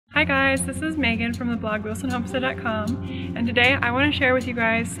Hi guys, this is Megan from the blog WilsonHomestead.com, and today I want to share with you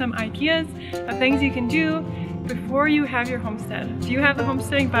guys some ideas of things you can do before you have your homestead. If you have the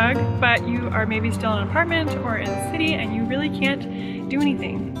homesteading bug, but you are maybe still in an apartment or in the city and you really can't do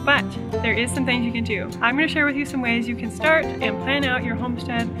anything, but there is some things you can do. I'm going to share with you some ways you can start and plan out your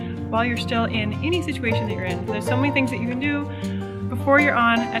homestead while you're still in any situation that you're in. There's so many things that you can do before you're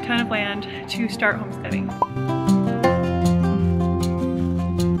on a ton of land to start homesteading.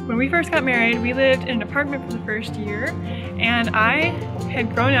 When we first got married, we lived in an apartment for the first year, and I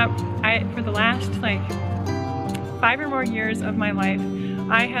had grown up, for the last like 5 or more years of my life,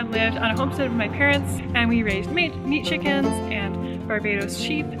 I had lived on a homestead with my parents, and we raised meat chickens and Barbados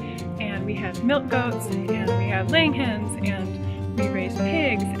sheep, and we had milk goats, and we had laying hens, and we raised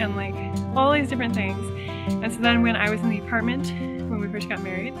pigs, and like all these different things. And so then when I was in the apartment, when we first got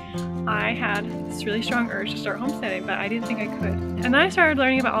married, I had this really strong urge to start homesteading, but I didn't think I could. And then I started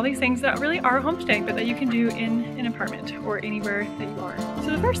learning about all these things that really are homesteading, but that you can do in an apartment or anywhere that you are. So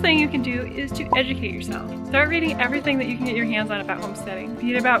the first thing you can do is to educate yourself. Start reading everything that you can get your hands on about homesteading.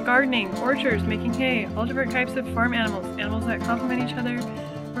 Be it about gardening, orchards, making hay, all different types of farm animals, animals that complement each other,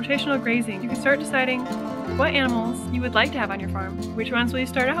 rotational grazing. You can start deciding what animals you would like to have on your farm. Which ones will you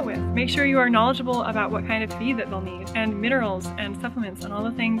start out with? Make sure you are knowledgeable about what kind of feed that they'll need, and minerals and supplements and all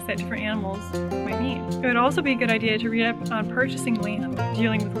the things that different animals might need. It would also be a good idea to read up on purchasing land,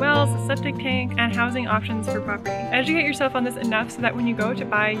 dealing with wells, a septic tank, and housing options for property. Educate yourself on this enough so that when you go to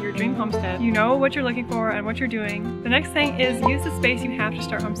buy your dream homestead, you know what you're looking for and what you're doing. The next thing is use the space you have to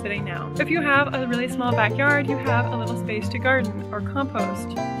start homesteading now. If you have a really small backyard, you have a little space to garden or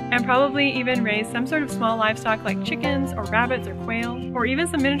compost, and probably even raise some sort of small livestock like chickens or rabbits or quail, or even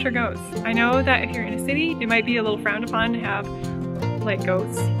some miniature goats. I know that if you're in a city, it might be a little frowned upon to have like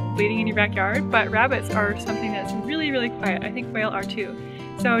goats bleeding in your backyard, but rabbits are something that's really, really quiet. I think quail are too.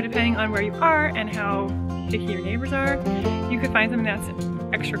 So depending on where you are and how picky your neighbors are, you could find something that's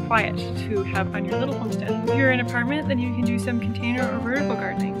extra quiet to have on your little homestead. If you're in an apartment, then you can do some container or vertical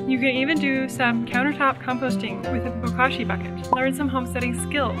gardening. You can even do some countertop composting with a bokashi bucket. Learn some homesteading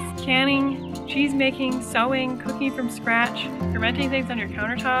skills: canning, cheese making, sewing, cooking from scratch, fermenting things on your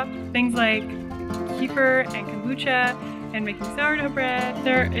countertop, things like kefir and kombucha, and making sourdough bread.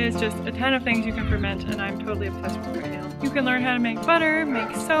 There is just a ton of things you can ferment, and I'm totally obsessed with it right now. You can learn how to make butter,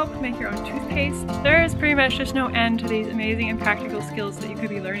 make soap, make your own toothpaste. There is pretty much just no end to these amazing and practical skills that you could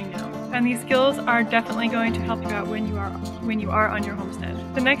be learning now. And these skills are definitely going to help you out when you are on your homestead.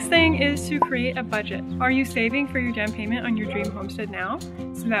 The next thing is to create a budget. Are you saving for your down payment on your dream homestead now,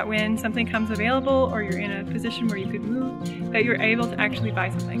 so that when something comes available or you're in a position where you could move, that you're able to actually buy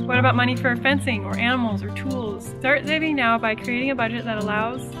something? What about money for fencing or animals or tools? Start saving now by creating a budget that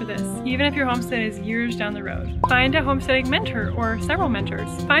allows for this, even if your homestead is years down the road. Find a homesteading mentor or several mentors.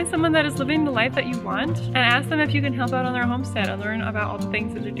 Find someone that is living the life that you want and ask them if you can help out on their homestead and learn about all the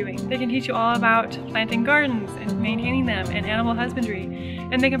things that they're doing. They can teach you all about planting gardens and maintaining them and animal husbandry,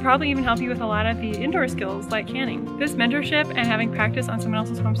 and they can probably even help you with a lot of the indoor skills like canning. This mentorship and having practice on someone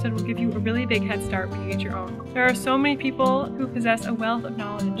else's homestead will give you a really big head start when you get your own. There are so many people who possess a wealth of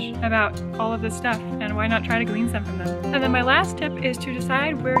knowledge about all of this stuff, and why not try to glean some from them? And then my last tip is to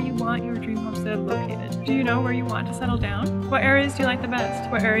decide where you want your dream homestead located. Do you know where you want to settle down? What areas do you like the best?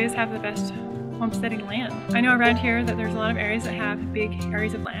 What areas have the best homesteading land? I know around here that there's a lot of areas that have big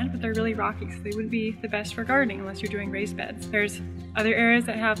areas of land, but they're really rocky, so they wouldn't be the best for gardening unless you're doing raised beds. There's other areas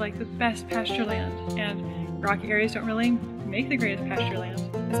that have like the best pasture land, and rocky areas don't really make the greatest pasture land,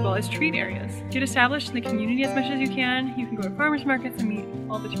 as well as treat areas. Get established in the community as much as you can. You can go to farmers markets and meet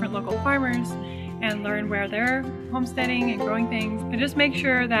all the different local farmers and learn where they're homesteading and growing things, and just make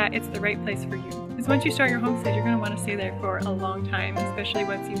sure that it's the right place for you. Because once you start your homestead, you're going to want to stay there for a long time, especially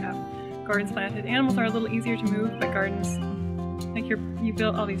once you have gardens planted. Animals are a little easier to move, but gardens, like you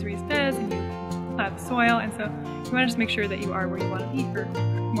built all these raised beds and you have soil, and so you want to just make sure that you are where you want to be for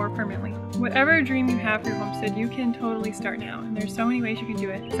more permanently. Whatever dream you have for your homestead, you can totally start now, and there's so many ways you can do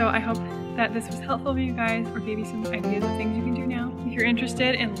it. So I hope that this was helpful for you guys, or gave you some ideas of things you can do now. If you're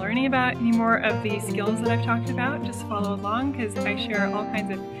interested in learning about any more of the skills that I've talked about, just follow along, because I share all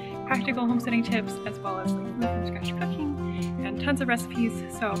kinds of practical homesteading tips, as well as like food from scratch cooking and tons of recipes.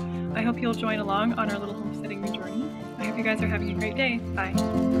 So I hope you'll join along on our little homesteading journey. I hope you guys are having a great day. Bye.